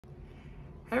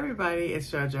Hey everybody,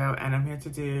 it's JoJo and I'm here to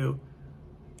do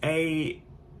a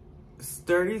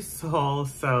Sturdy Soul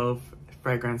Soap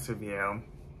fragrance review.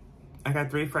 I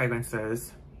got 3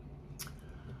 fragrances.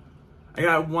 I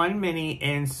got 1 mini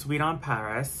in Sweet on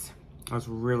Paris. I was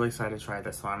really excited to try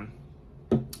this one.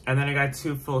 And then I got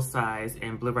 2 full size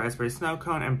in Blue Raspberry Snow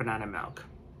Cone and Banana Milk.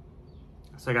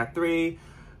 So I got 3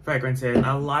 fragrances.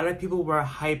 A lot of people were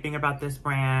hyping about this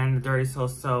brand, Dirty Soul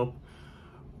Soap.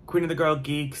 Queen of the Girl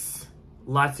Geeks.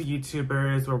 Lots of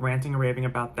YouTubers were ranting and raving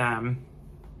about them.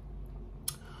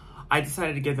 I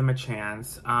decided to give them a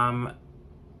chance.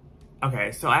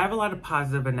 Okay, so I have a lot of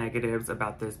positive and negatives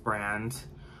about this brand.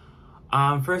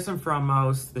 First and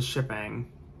foremost, the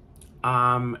shipping.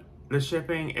 The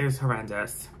shipping is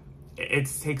horrendous. It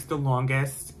takes the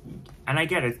longest, and I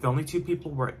get it. It's the only 2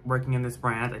 people working in this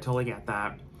brand. I totally get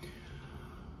that.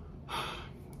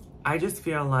 I just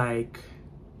feel like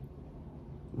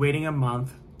waiting a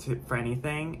month for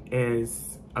anything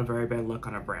is a very bad look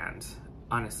on a brand.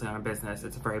 Honestly, on a business,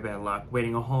 it's a very bad look.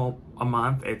 Waiting a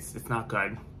month, it's not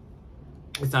good.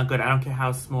 It's not good. I don't care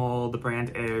how small the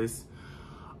brand is.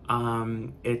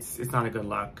 It's not a good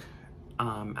look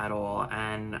at all.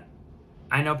 And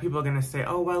I know people are gonna say,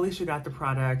 "Oh, well, at least you got the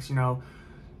products. You know,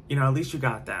 at least you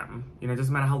got them. You know, it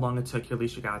doesn't matter how long it took you. At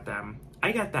least you got them."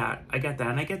 I get that. I get that,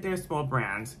 and I get they're small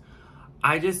brands.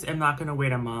 I just am not gonna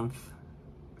wait a month.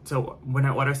 So when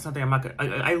I order something,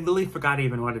 I literally forgot I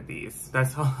even ordered these.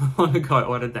 That's how long ago I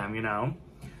ordered them, you know?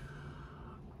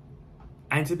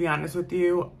 And to be honest with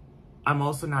you, I'm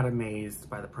also not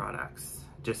amazed by the products.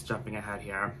 Just jumping ahead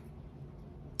here.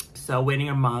 So waiting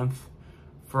a month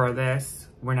for this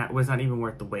was not even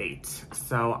worth the wait.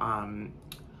 So I'm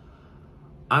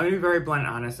gonna be very blunt and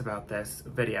honest about this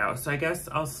video. So I guess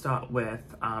I'll start with,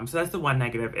 so that's the one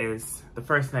negative the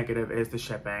first negative is the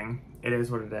shipping. It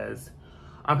is what it is.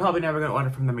 I'm probably never gonna order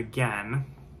from them again,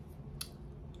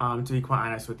 to be quite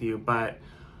honest with you, but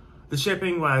the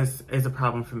shipping is a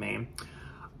problem for me.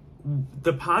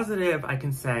 The positive I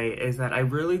can say is that I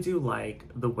really do like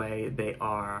the way they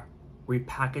are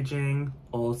repackaging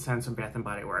old scents from Bath &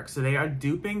 Body Works. So they are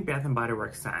duping Bath & Body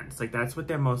Works scents. Like, that's what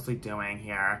they're mostly doing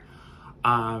here.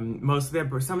 Some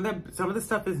of the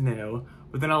stuff is new,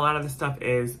 but then a lot of the stuff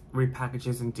is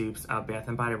repackages and dupes of Bath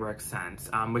 & Body Works scents,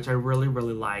 which I really,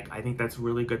 really like. I think that's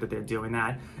really good that they're doing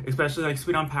that, especially like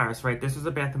Sweet on Paris, right? This was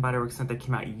a Bath & Body Works scent that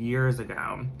came out years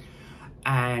ago,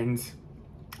 and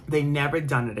they never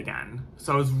done it again.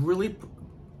 So I was really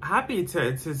happy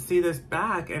to see this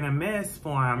back in a mist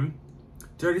form.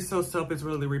 Dirty Soul Soap is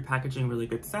really repackaging really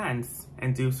good scents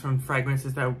and dupes from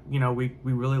fragrances that, you know, we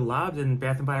really loved, and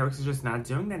Bath & Body Works is just not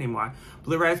doing that anymore.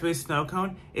 Blue Raspberry Snow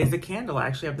Cone is a candle. I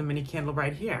actually have the mini candle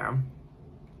right here.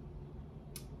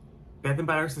 Bath &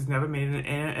 Body Works has never made it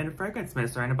in a fragrance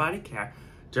mist or in a body care.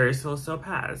 Dirty Soul Soap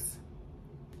has.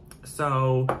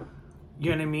 So, you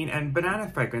know what I mean? And banana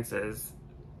fragrances.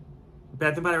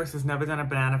 Bath & Body Works has never done a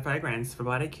banana fragrance for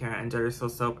body care, and Dirty Soul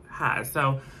Soap has.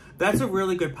 So that's a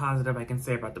really good positive I can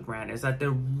say about the brand, is that they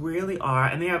really are,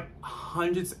 and they have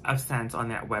hundreds of scents on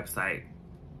their website.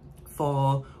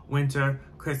 Fall, winter,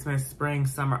 Christmas, spring,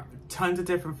 summer, tons of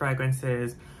different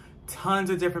fragrances, tons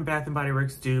of different Bath & Body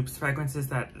Works dupes, fragrances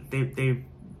that they've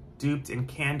duped in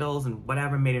candles and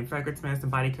whatever, made in fragrance mist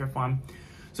and body care form.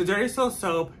 So Dirty Soul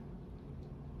Soap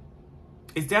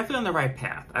is definitely on the right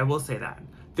path, I will say that.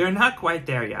 They're not quite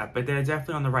there yet, but they're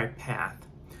definitely on the right path.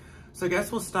 So I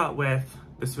guess we'll start with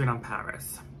the Sweet on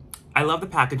Paris. I love the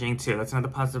packaging too. That's another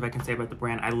positive I can say about the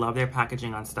brand. I love their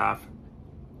packaging on stuff.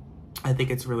 I think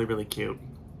it's really, really cute.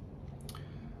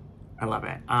 I love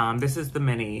it. This is the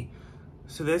mini.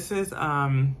 So this is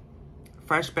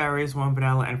fresh berries, warm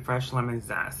vanilla, and fresh lemon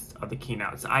zest of the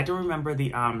keynotes. I don't remember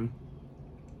the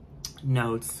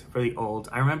notes for the old.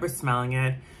 I remember smelling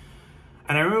it.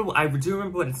 And I do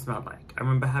remember what it smelled like. I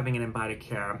remember having it in body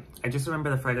care. I just remember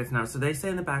the fragrance notes. So they say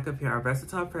in the back of here, our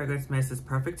versatile fragrance mist is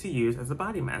perfect to use as a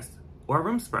body mist or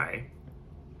room spray.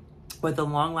 With a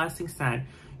long-lasting scent,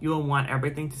 you will want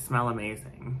everything to smell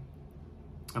amazing.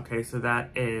 Okay, so that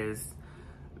is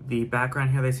the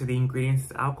background here. They say the ingredients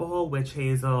is alcohol, witch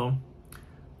hazel,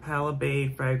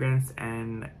 palabate, fragrance,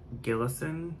 and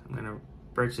glycerin. I'm gonna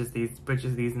butchers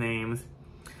these names.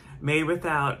 Made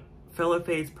without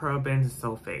phthalates, parabens, and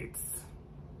sulfates.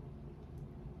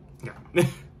 Yeah.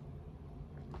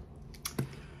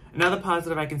 Another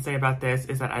positive I can say about this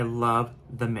is that I love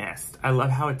the mist. I love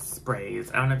how it sprays.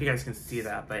 I don't know if you guys can see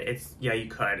that, but yeah, you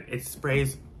could. It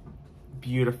sprays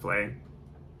beautifully.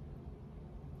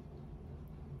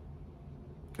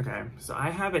 Okay, so I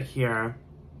have it here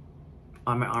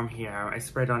on my arm here. I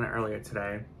sprayed on it earlier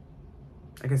today.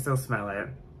 I can still smell it.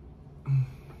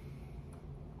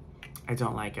 I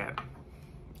don't like it.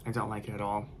 I don't like it at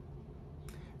all.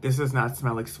 This does not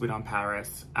smell like Sweet on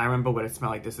Paris. I remember what it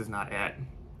smelled like. This is not it.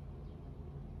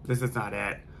 This is not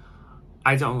it.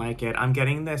 I don't like it. I'm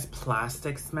getting this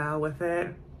plastic smell with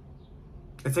it.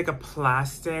 It's like a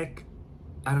plastic,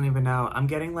 I don't even know. I'm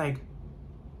getting like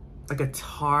a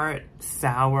tart,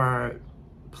 sour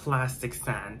plastic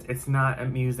scent. It's not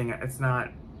amusing. It's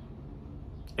not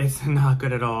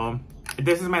good at all.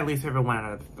 This is my least favorite one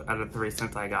out of 3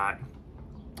 scents I got.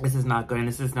 This is not good, and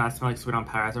this does not smell like Sweet on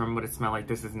Paris. I remember what it smelled like.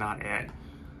 This is not it.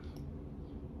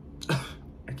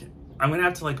 I'm gonna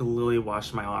have to like literally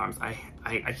wash my arms. I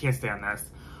can't stand this.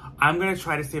 I'm gonna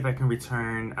try to see if I can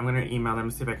return. I'm gonna email them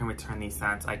and see if I can return these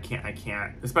scents. I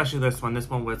can't. Especially this one. This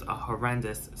one was a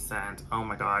horrendous scent. Oh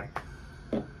my God.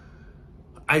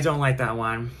 I don't like that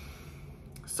one.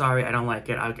 Sorry, I don't like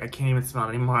it. I can't even smell it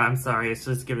anymore. I'm sorry. It's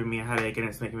just giving me a headache and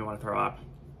it's making me want to throw up.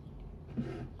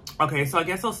 Okay, so I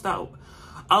guess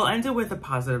I'll end it with a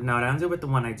positive note. I'll end it with the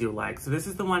one I do like. So this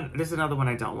is another one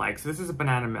I don't like. So this is a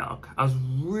banana milk. I was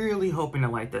really hoping to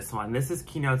like this one. This is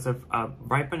keynotes of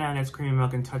ripe bananas, creamy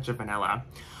milk, and touch of vanilla.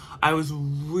 I was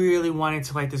really wanting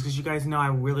to like this because you guys know I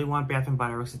really want Bath &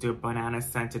 Body Works to do a banana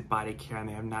scented body care, and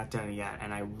they have not done it yet.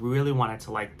 And I really wanted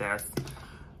to like this.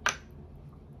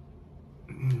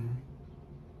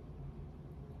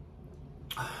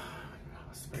 I'll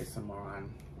spray some more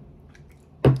on.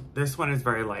 This one is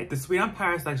very light. The Sweet on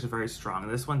Paris is actually very strong.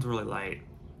 This one's really light.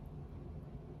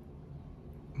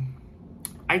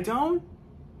 I don't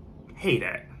hate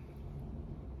it.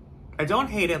 I don't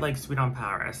hate it like Sweet on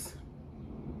Paris.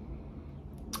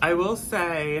 I will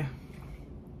say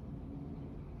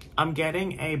I'm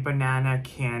getting a banana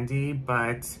candy,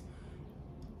 but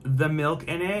the milk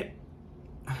in it,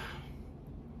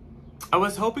 I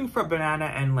was hoping for banana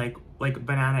and like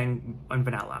banana and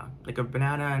vanilla, like a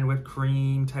banana and whipped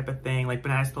cream type of thing, like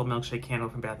banana spilled milkshake candle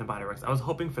from Bath & Body Works. I was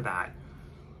hoping for that.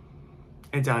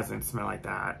 It doesn't smell like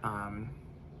that.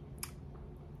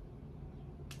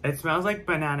 It smells like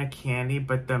banana candy,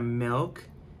 but the milk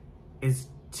is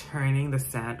turning the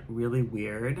scent really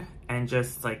weird, and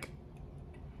just like,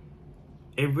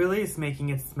 it really is making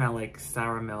it smell like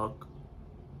sour milk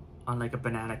on like a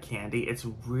banana candy. It's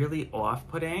really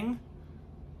off-putting.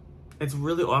 It's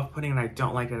really off-putting and I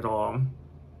don't like it at all.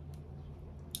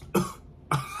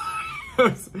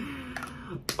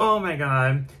 Oh my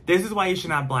God. This is why you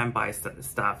should not blind buy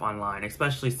stuff online,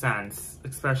 especially scents.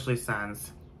 Especially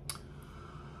scents.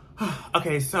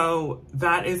 Okay, so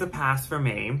that is a pass for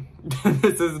me.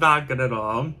 This is not good at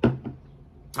all.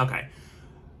 Okay.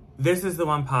 This is the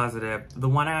one positive. The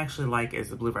one I actually like is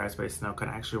the Blue Raspberry Snow Cone.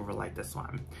 I actually really like this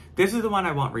one. This is the one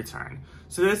I won't return.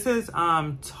 So this is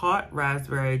tart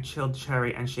raspberry, chilled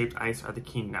cherry, and shaped ice are the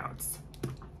key notes.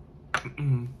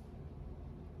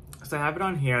 So I have it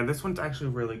on here. This one's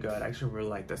actually really good. I actually really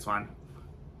like this one.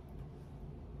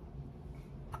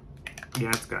 Yeah,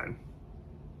 it's good.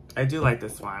 I do like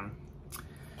this one.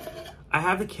 I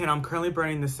have the candle. I'm currently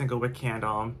burning the single wick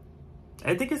candle.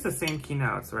 I think it's the same key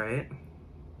notes, right?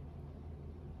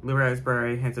 Blue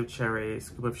raspberry, hints of cherry,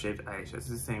 scoop of shaved ice. It's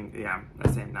the same, yeah,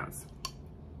 the same notes.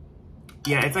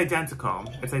 Yeah, it's identical.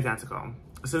 It's identical.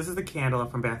 So this is the candle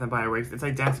from Bath & Body Works. It's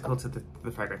identical to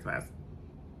the fragrance mist.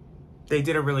 They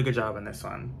did a really good job on this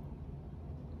one.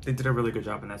 They did a really good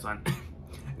job on this one.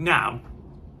 Now,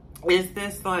 is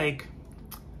this like,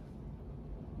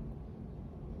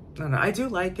 I don't know, I do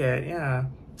like it, yeah.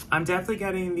 I'm definitely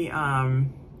getting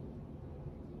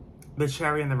the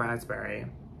cherry and the raspberry.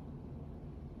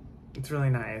 It's really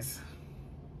nice.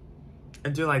 I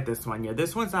do like this one. Yeah,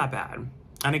 this one's not bad.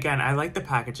 And again, I like the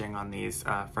packaging on these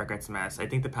fragrance mists. I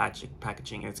think the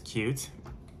packaging is cute.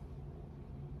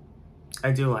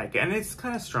 I do like it. And it's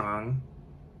kind of strong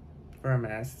for a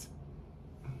mist.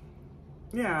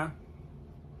 Yeah.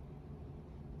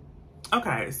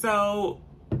 Okay, so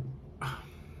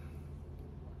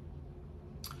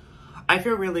I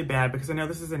feel really bad because I know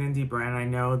this is an indie brand. I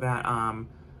know that,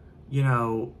 you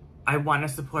know, I want to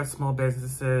support small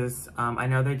businesses. I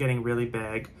know they're getting really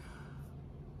big.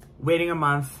 Waiting a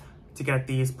month to get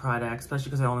these products, especially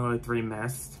because I only ordered 3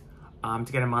 mists, to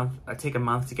get a month, take a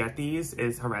month to get these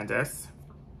is horrendous.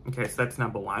 Okay, so that's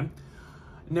number 1.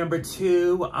 Number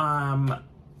 2,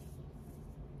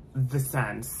 the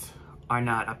scents are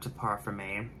not up to par for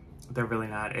me. They're really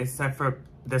not, except for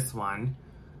this one.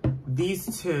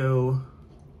 These 2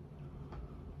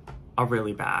 are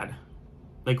really bad.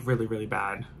 Like really, really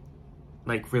bad.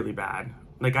 Like really bad.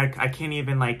 Like I can't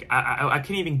even like, I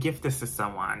can't even gift this to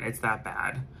someone. It's that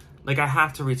bad. Like I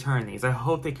have to return these. I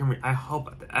hope they can,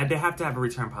 they have to have a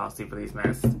return policy for these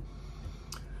mists.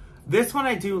 This one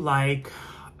I do like.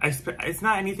 It's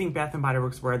not anything Bath and Body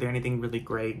Works worthy or anything really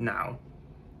great. No,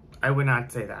 I would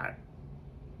not say that.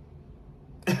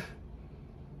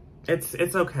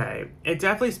 It's okay. It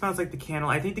definitely smells like the candle.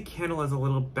 I think the candle is a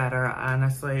little better,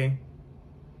 honestly.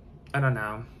 I don't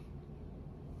know.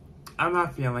 I'm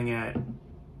not feeling it.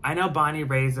 I know Bonnie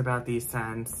raves about these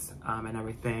scents and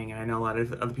everything, and I know a lot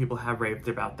of other people have raved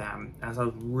about them. As I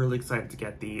was really excited to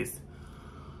get these.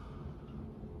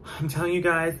 I'm telling you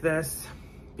guys this,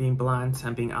 being blunt,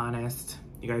 I'm being honest.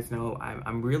 You guys know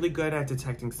I'm really good at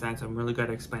detecting scents. I'm really good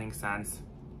at explaining scents.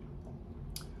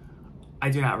 I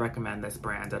do not recommend this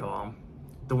brand at all.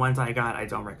 The ones I got, I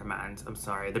don't recommend. I'm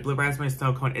sorry. The Blue Raspberry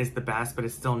Snow Cone is the best, but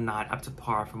it's still not up to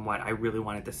par from what I really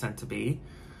wanted the scent to be.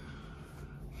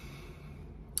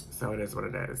 So it is what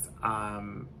it is. Oh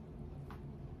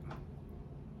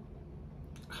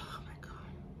my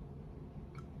God.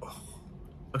 Oh.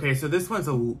 Okay, so this one's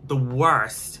the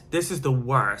worst. This is the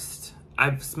worst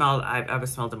I've ever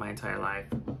smelled in my entire life.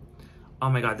 Oh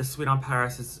my God, this Sweet on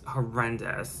Paris is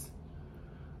horrendous.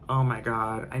 Oh my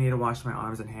God, I need to wash my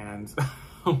arms and hands.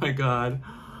 Oh my God.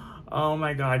 Oh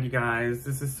my God, you guys,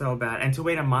 this is so bad. And to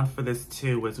wait a month for this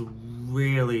too was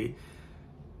really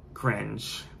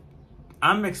cringe.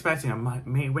 I'm expecting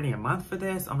waiting a month for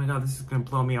this. Oh my God, this is gonna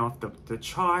blow me off the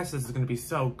charts. This is gonna be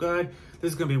so good.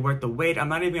 This is gonna be worth the wait. I'm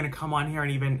not even gonna come on here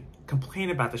and even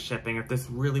complain about the shipping if this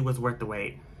really was worth the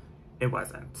wait. It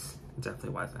wasn't, it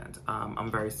definitely wasn't.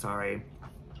 I'm very sorry.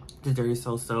 The Dirty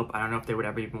Soul Soap, I don't know if they would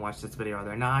ever even watch this video or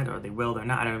they're not, or they will, they're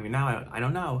not, I don't even know. I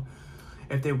don't know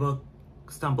if they will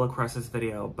stumble across this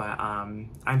video, but I'm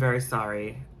very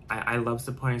sorry. I love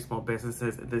supporting small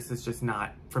businesses. This is just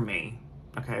not for me,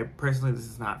 okay? Personally, this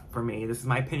is not for me. This is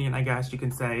my opinion, I guess you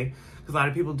can say, because a lot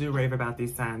of people do rave about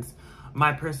these scents.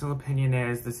 My personal opinion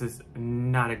is this is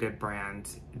not a good brand.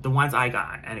 The ones I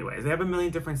got, anyways. They have a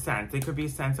million different scents. They could be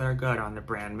scents that are good on the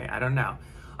brand, I don't know.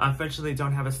 Unfortunately,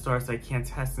 don't have a store, so I can't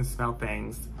test and smell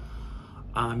things.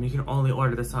 You can only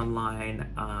order this online.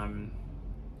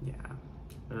 Yeah.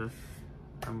 Ugh.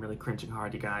 I'm really cringing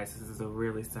hard, you guys. This is a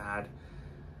really sad,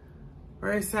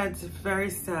 very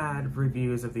sad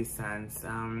reviews of these scents.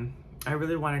 I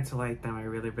really wanted to like them. I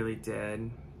really, really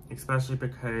did. Especially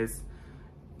because,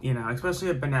 you know, especially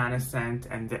a banana scent.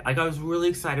 And like, I was really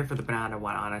excited for the banana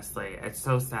one, honestly. It's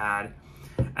so sad.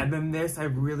 And then this, I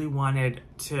really wanted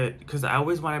to, because I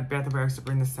always wanted Bath & Body Works to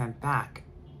bring the scent back.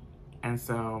 And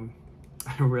so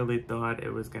I really thought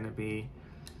it was going to be,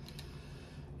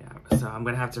 yeah. So I'm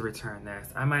going to have to return this.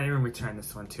 I might even return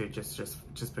this one too,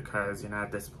 just because, you know,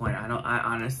 at this point, I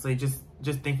honestly, just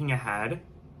thinking ahead,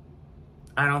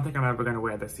 I don't think I'm ever going to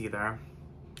wear this either.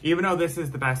 Even though this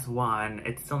is the best one,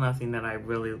 it's still nothing that I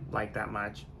really like that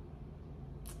much.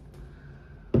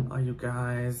 Oh, you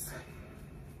guys.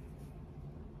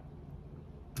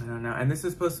 I don't know. And this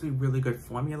is supposed to be really good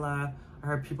formula. I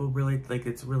heard people really, like,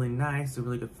 it's really nice. It's a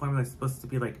really good formula. It's supposed to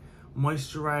be, like,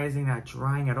 moisturizing, not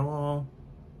drying at all.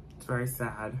 It's very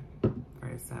sad.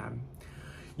 Very sad.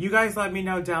 You guys let me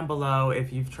know down below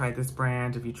if you've tried this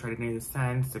brand, if you tried any of the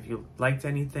scents, if you liked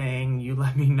anything. You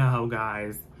let me know,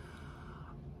 guys.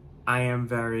 I am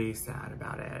very sad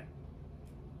about it.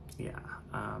 Yeah.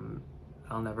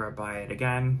 I'll never buy it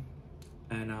again.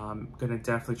 And I'm gonna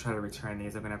definitely try to return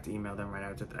these. I'm gonna have to email them right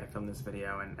after I film this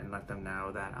video and let them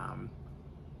know that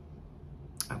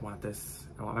I want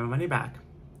my money back.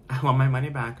 I want my money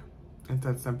back. It's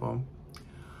that simple.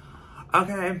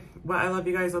 Okay, well, I love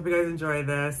you guys. Hope you guys enjoy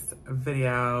this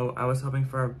video. I was hoping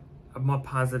for a more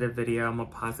positive video, a more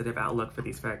positive outlook for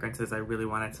these fragrances. I really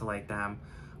wanted to like them,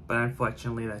 but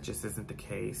unfortunately that just isn't the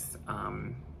case.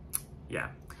 Yeah.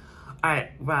 All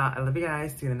right, well, I love you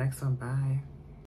guys. See you in the next one. Bye.